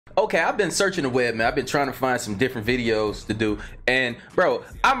Okay, I've been searching the web, man. I've been trying to find some different videos to do, and bro,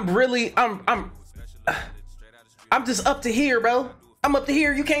 I'm just up to here, bro. I'm up to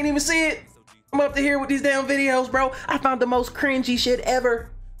here. You can't even see it. I'm up to here with these damn videos, bro. I found the most cringy shit ever.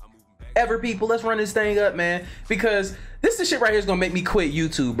 People, let's run this thing up, man, because this shit right here is gonna make me quit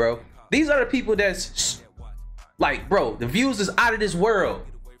YouTube, bro. These are the people that's like, bro, the views is out of this world.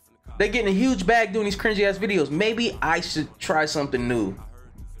 They getting a huge bag doing these cringy ass videos. Maybe I should try something new,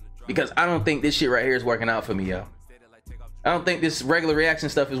 because I don't think this shit right here is working out for me, yo. I don't think this regular reaction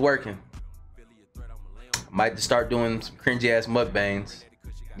stuff is working. I might just start doing some cringy ass mukbangs.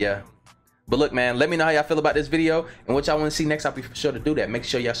 Yeah. But look, man, let me know how y'all feel about this video and what y'all want to see next. I'll be for sure to do that. Make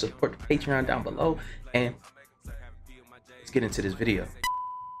sure y'all support the Patreon down below. And let's get into this video.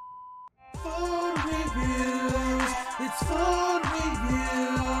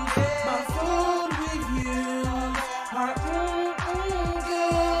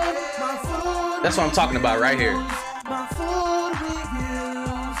 That's what I'm talking about right here.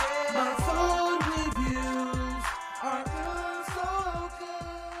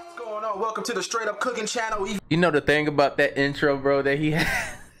 Welcome to the Straight Up Cooking channel. You know the thing about that intro, bro, that he had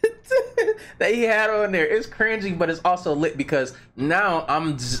on there, it's cringy, but it's also lit because now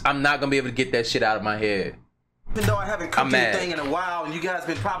I'm not gonna be able to get that shit out of my head. Even though I haven't cooked anything in a while, and you guys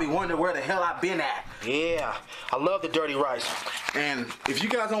been probably wondering where the hell I've been at. Yeah, I love the dirty rice. And if you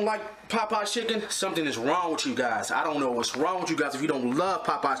guys don't like Popeye's chicken, something is wrong with you guys. I don't know what's wrong with you guys if you don't love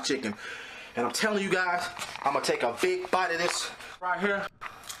Popeye's chicken. And I'm telling you guys, I'm gonna take a big bite of this right here.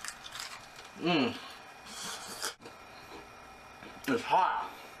 It's hot,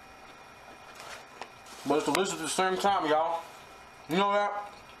 but it's delicious at the same time, y'all. You know that?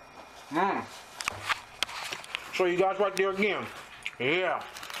 Show you guys right there again. Yeah,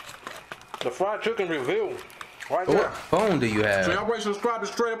 the fried chicken review right there. What phone do you have? So y'all rate, subscribe to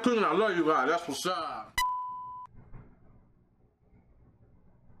Straight Up Cooking. I love you guys. That's what's up.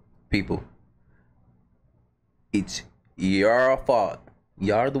 People, it's your fault.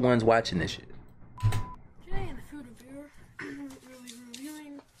 Y'all are the ones watching this shit. Today in the food reviewer, we'll be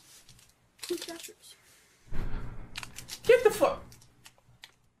reviewing two gushers. Get the fuck.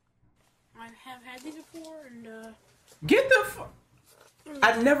 I have had these before, and Get the fuck.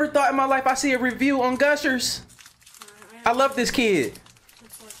 I never thought in my life I'd see a review on Gushers. I love this kid.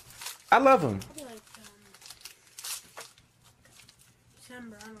 Like, I love him. probably like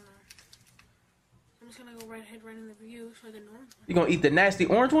December. I don't know. I'm just gonna go right in the review so I can know. You gonna eat the nasty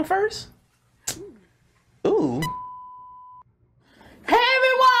orange one first? Ooh. Hey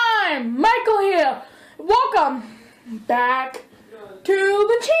everyone! Michael here! Welcome back to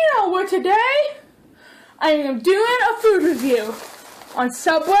the channel where today I am doing a food review on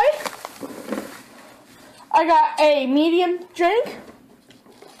Subway. I got a medium drink.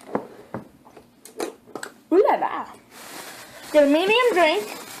 Ooh la la. Got a medium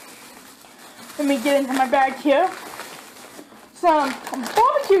drink. Let me get into my bag here. Some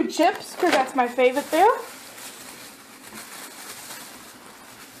barbecue chips, because that's my favorite there.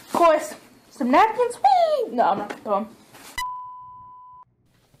 Of course, some napkins. Whee! No, I'm not going.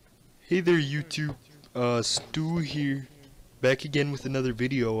 Hey there YouTube, Stu here, back again with another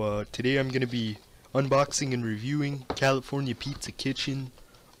video. Today I'm gonna be unboxing and reviewing California Pizza Kitchen,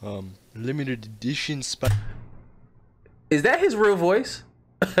 limited edition Is that his real voice?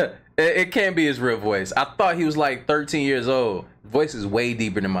 It can't be his real voice. I thought he was like 13 years old. Voice is way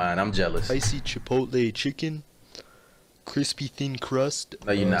deeper than mine. I'm jealous. spicy chipotle chicken, crispy thin crust.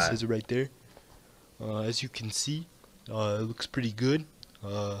 No, you're not. It says it right there. As you can see, it looks pretty good.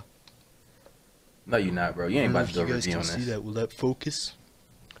 No, you're not, bro. You ain't about to do a review on this. See that? Will that focus?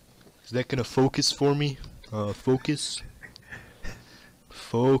 Is that gonna focus for me? Focus.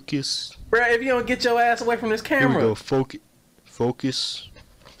 Focus. Bro, if you don't get your ass away from this Here camera. we go. Focus.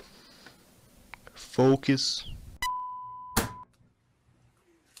 Focus.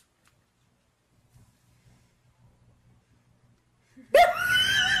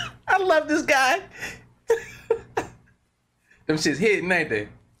 I love this guy. Them shit's hitting, ain't they?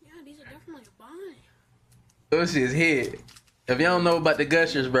 Yeah, these are definitely a buy. Them shit's hit. If you don't know about the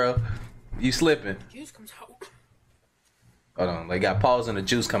Gushers, bro, you slipping. Juice comes out. Hold on, they got paws and the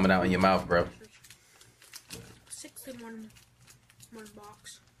juice coming out in your mouth, bro. 6 in one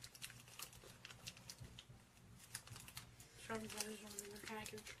box. Sorry guys, only one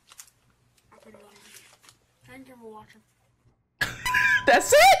package. I'll put it on. Thank you for watching.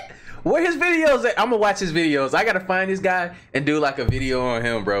 That's it? Where his videos at? I'm gonna watch his videos. I gotta find this guy and do like a video on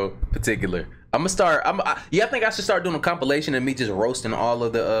him, bro. Particular. I'm gonna start. Yeah, I think I should start doing a compilation of me just roasting all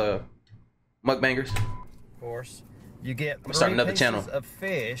of the mukbangers. Of course. You get start 3 another pieces channel of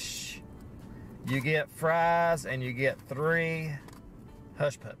fish. You get fries, and you get 3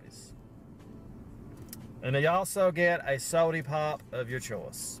 hush puppies. And you also get a salty pop of your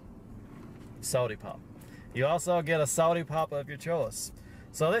choice. Salty pop. You also get a salty pop of your choice.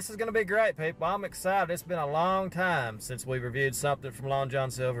 So this is going to be great, people. I'm excited. It's been a long time since we reviewed something from Long John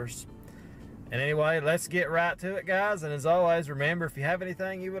Silver's. And anyway, let's get right to it, guys. And as always, remember, if you have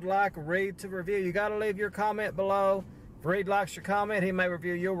anything you would like Reed to review, you got to leave your comment below. If Reed likes your comment, he may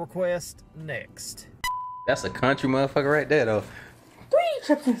review your request next. That's a country motherfucker right there, though. 3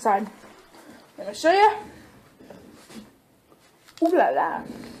 chips inside. Let me show you. Ooh la la.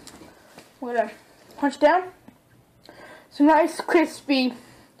 We're gonna punch down. Some nice crispy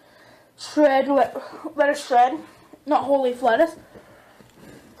shred, lettuce shred, not whole leaf lettuce.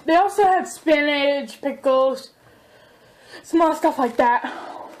 They also have spinach, pickles, some other stuff like that.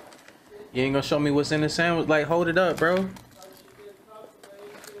 You ain't gonna show me what's in the sandwich? Like, hold it up, bro.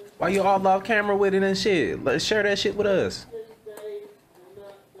 Why you all off camera with it and shit? Let's share that shit with us.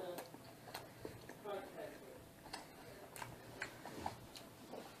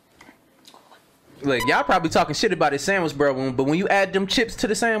 Like, y'all probably talking shit about this sandwich, bro, but when you add them chips to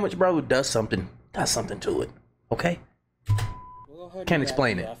the sandwich, bro, it does something. Does something to it. Okay? Can't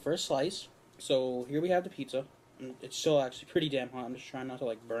explain it. First slice. So here we have the pizza. It's still actually pretty damn hot. I'm just trying not to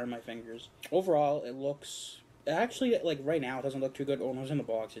like burn my fingers. Overall, it looks actually like right now it doesn't look too good. When it was in the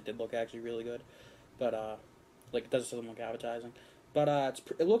box, it did look actually really good, but like it doesn't look appetizing. But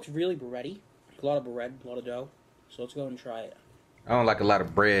it looks really bready. A lot of bread, a lot of dough. So let's go and try it. I don't like a lot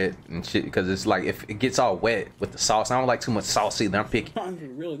of bread and shit because it's like if it gets all wet with the sauce. I don't like too much sauce either. I'm picky.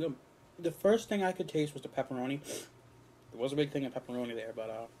 Really good. The first thing I could taste was the pepperoni. There was a big thing of pepperoni there,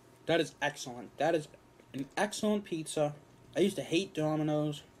 but that is excellent. That is an excellent pizza. I used to hate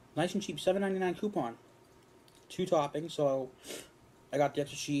Domino's. Nice and cheap, $7.99 coupon. 2 toppings, so I got the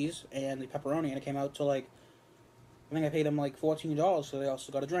extra cheese and the pepperoni, and it came out to like, I think I paid them like $14, so they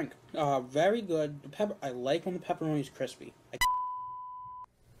also got a drink. Very good. I like when the pepperoni is crispy.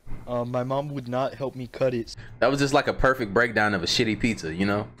 My mom would not help me cut it. That was just like a perfect breakdown of a shitty pizza, you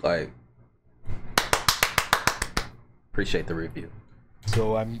know? Like, appreciate the review.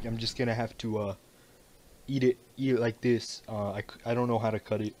 So I'm just gonna have to eat it like this. I don't know how to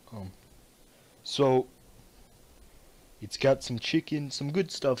cut it. So it's got some chicken, some good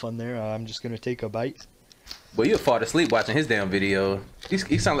stuff on there. I'm just gonna take a bite. Well, you'll fall asleep watching his damn video.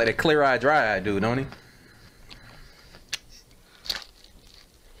 He sound like a clear-eyed, dry-eyed dude, don't he?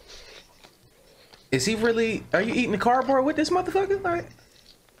 Is he really? Are you eating the cardboard with this motherfucker? Like,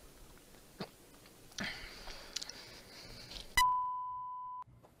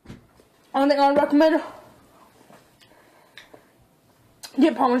 Only thing I would recommend,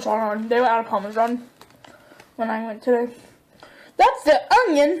 get Parmesan on. They were out of Parmesan when I went today. That's the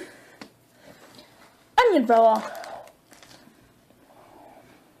onion fella.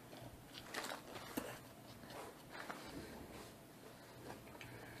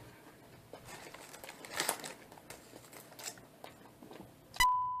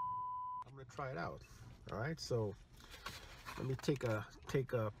 Try it out. All right, so let me take a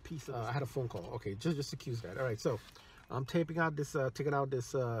piece of I had a phone call. Okay, just excuse that. All right, so I'm taking out this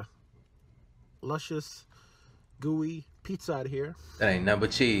luscious gooey pizza out here, that ain't nothing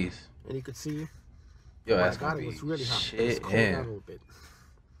but cheese. and you can see Yo, oh my that's God, gonna it be was really hot. shit. Let's cool it down a little bit.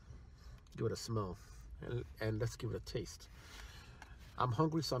 Give it a smell, and let's give it a taste. I'm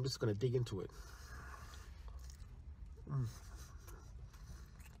hungry, so I'm just gonna dig into it.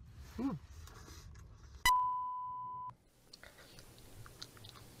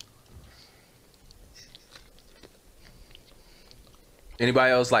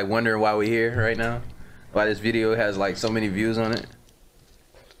 Anybody else like wondering why we're here right now? Why this video has like so many views on it?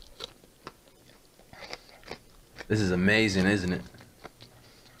 This is amazing, isn't it?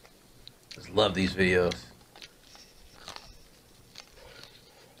 Just love these videos.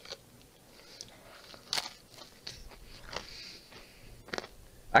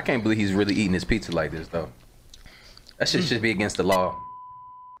 I can't believe he's really eating his pizza like this though. That shit should be against the law.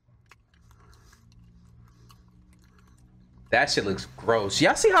 That shit looks gross.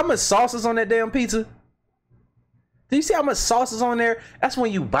 Y'all see how much sauce is on that damn pizza? Do you see how much sauce is on there? That's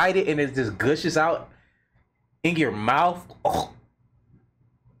when you bite it and it just gushes out in your mouth. Oh.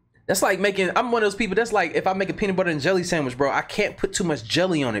 That's like making, I'm one of those people that's like, if I make a peanut butter and jelly sandwich, bro, I can't put too much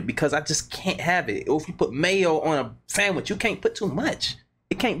jelly on it because I just can't have it. Or if you put mayo on a sandwich, you can't put too much.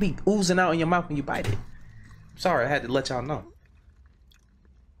 It can't be oozing out in your mouth when you bite it. Sorry, I had to let y'all know.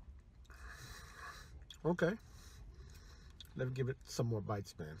 Okay. Let me give it some more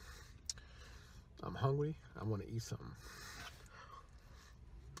bites, man. I'm hungry. I want to eat something.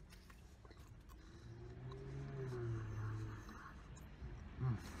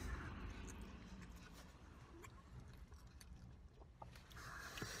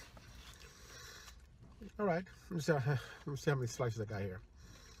 All right, let me see how many slices I got here.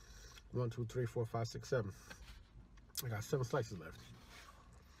 1, 2, 3, 4, 5, 6, 7. I got 7 slices left.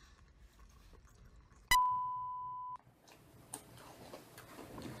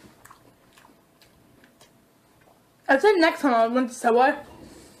 I said next time I went to Subway,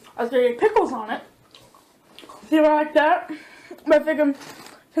 I was gonna get pickles on it. See what I like that? But I figured,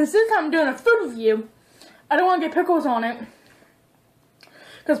 since this time I'm doing a food review, I don't want to get pickles on it.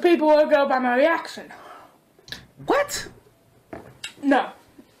 Because people will go by my reaction. What? No.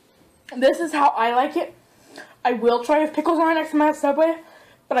 This is how I like it. I will try with pickles on it next time at Subway,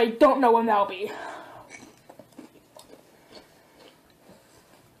 but I don't know when that'll be.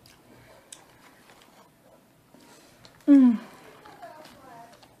 Mmm.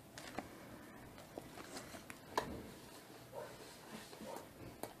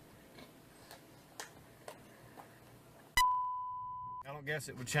 I don't guess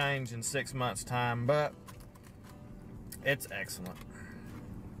it would change in 6 months' time, but it's excellent.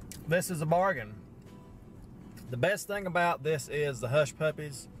 This is a bargain. The best thing about this is the Hush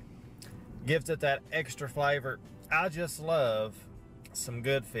Puppies. Gives it that extra flavor. I just love some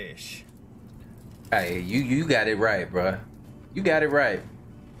good fish. Hey, you got it right, bruh. You got it right.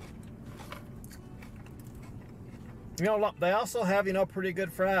 You know, they also have, you know, pretty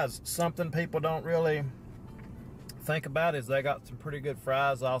good fries. Something people don't really think about is they got some pretty good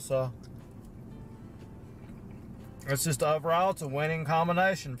fries also. It's just overall, it's a winning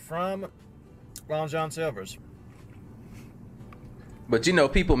combination from Long John Silver's. But you know,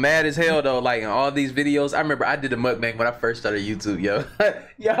 people mad as hell though, like in all these videos. I remember I did a mukbang when I first started YouTube, yo.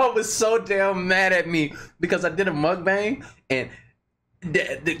 Y'all was so damn mad at me because I did a mukbang and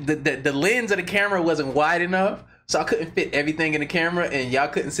the lens of the camera wasn't wide enough, so I couldn't fit everything in the camera and y'all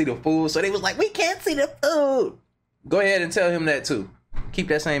couldn't see the food. So they was like, we can't see the food. Go ahead and tell him that too. Keep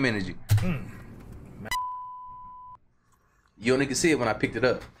that same energy. You only can see it when I picked it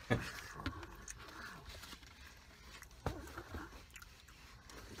up.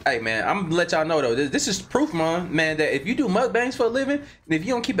 Hey man, I'm gonna let y'all know though, this is proof, man, that if you do mukbangs for a living, and if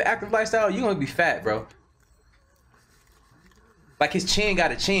you don't keep an active lifestyle, you're gonna be fat, bro. Like his chin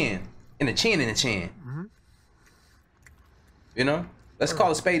got a chin, and a chin in a chin. Mm-hmm. You know? Let's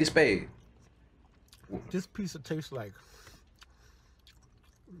call a spade a spade. This pizza tastes like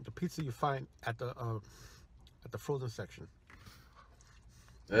the pizza you find at the frozen section.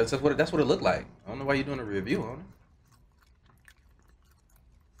 That's what it looked like. I don't know why you're doing a review on it.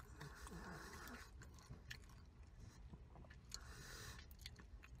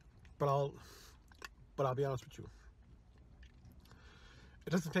 But I'll be honest with you.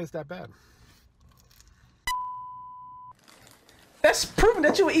 It doesn't taste that bad. That's proving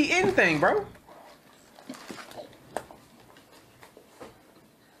that you would eat anything, bro.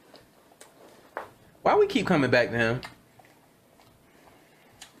 Why we keep coming back to him?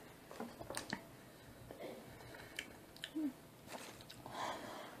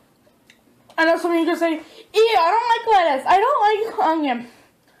 I know some of you just say, "Yeah, I don't like lettuce. I don't like onion."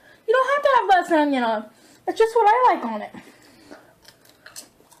 You don't have to have lettuce and onion on it. That's just what I like on it.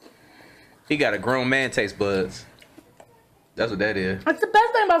 He got a grown man taste buds. That's what that is. That's the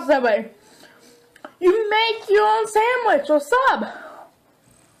best thing about Subway. You make your own sandwich or sub.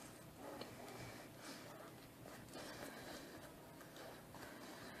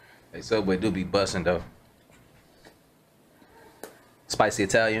 Hey, Subway do be busting though. Spicy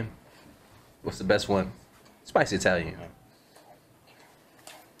Italian. What's the best one? Spicy Italian.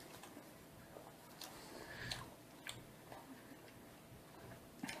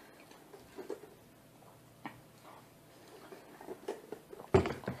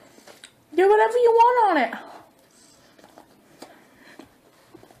 Do whatever you want on it.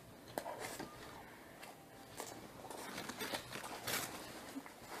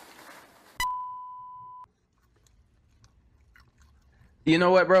 You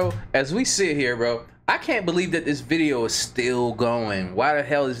know what, bro? As we sit here, bro, I can't believe that this video is still going. Why the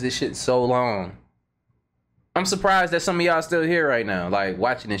hell is this shit so long? I'm surprised that some of y'all still here right now, like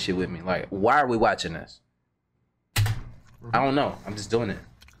watching this shit with me. Like, why are we watching this? I don't know. I'm just doing it.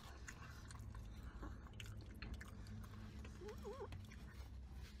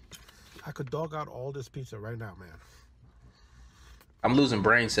 I could dog out all this pizza right now, man. I'm losing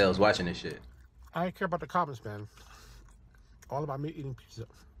brain cells watching this shit. I don't care about the comments, man. All about me eating pizza.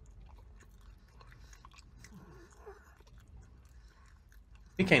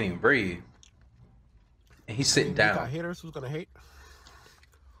 He can't even breathe. And he's sitting down. You got haters who's gonna hate.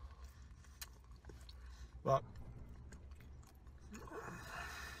 Well,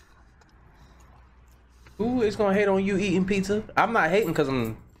 who is gonna hate on you eating pizza? I'm not hating because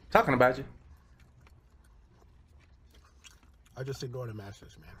I'm talking about you. I just ignore the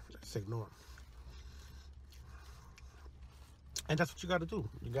masters, man. Just ignore them. And that's what you gotta do.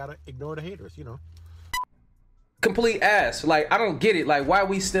 You gotta ignore the haters, you know. Complete ass. Like, I don't get it. Like, why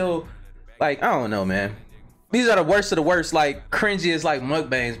we still, like, I don't know, man. These are the worst of the worst, like, cringiest, like,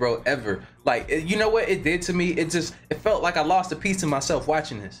 mukbangs, bro, ever. Like, you know what it did to me? It felt like I lost a piece of myself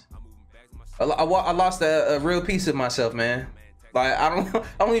watching this. I lost a real piece of myself, man. Like, I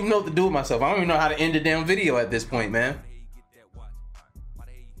don't even know what to do with myself. I don't even know how to end the damn video at this point, man.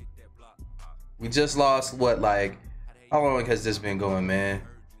 We just lost, what, like, how long has this been going, man?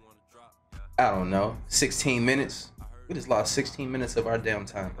 I don't know, 16 minutes? We just lost 16 minutes of our damn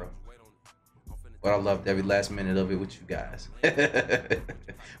time, bro. But I loved every last minute of it with you guys.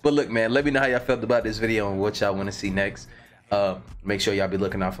 But look, man, let me know how y'all felt about this video and what y'all want to see next. Make sure y'all be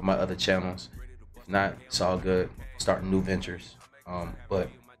looking out for my other channels. If not, it's all good. Starting new ventures. But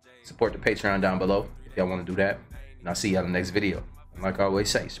support the Patreon down below if y'all want to do that. And I'll see y'all in the next video. And like I always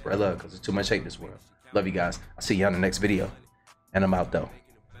say, spread love because there's too much hate in this world. Love you guys. I'll see y'all in the next video. And I'm out though.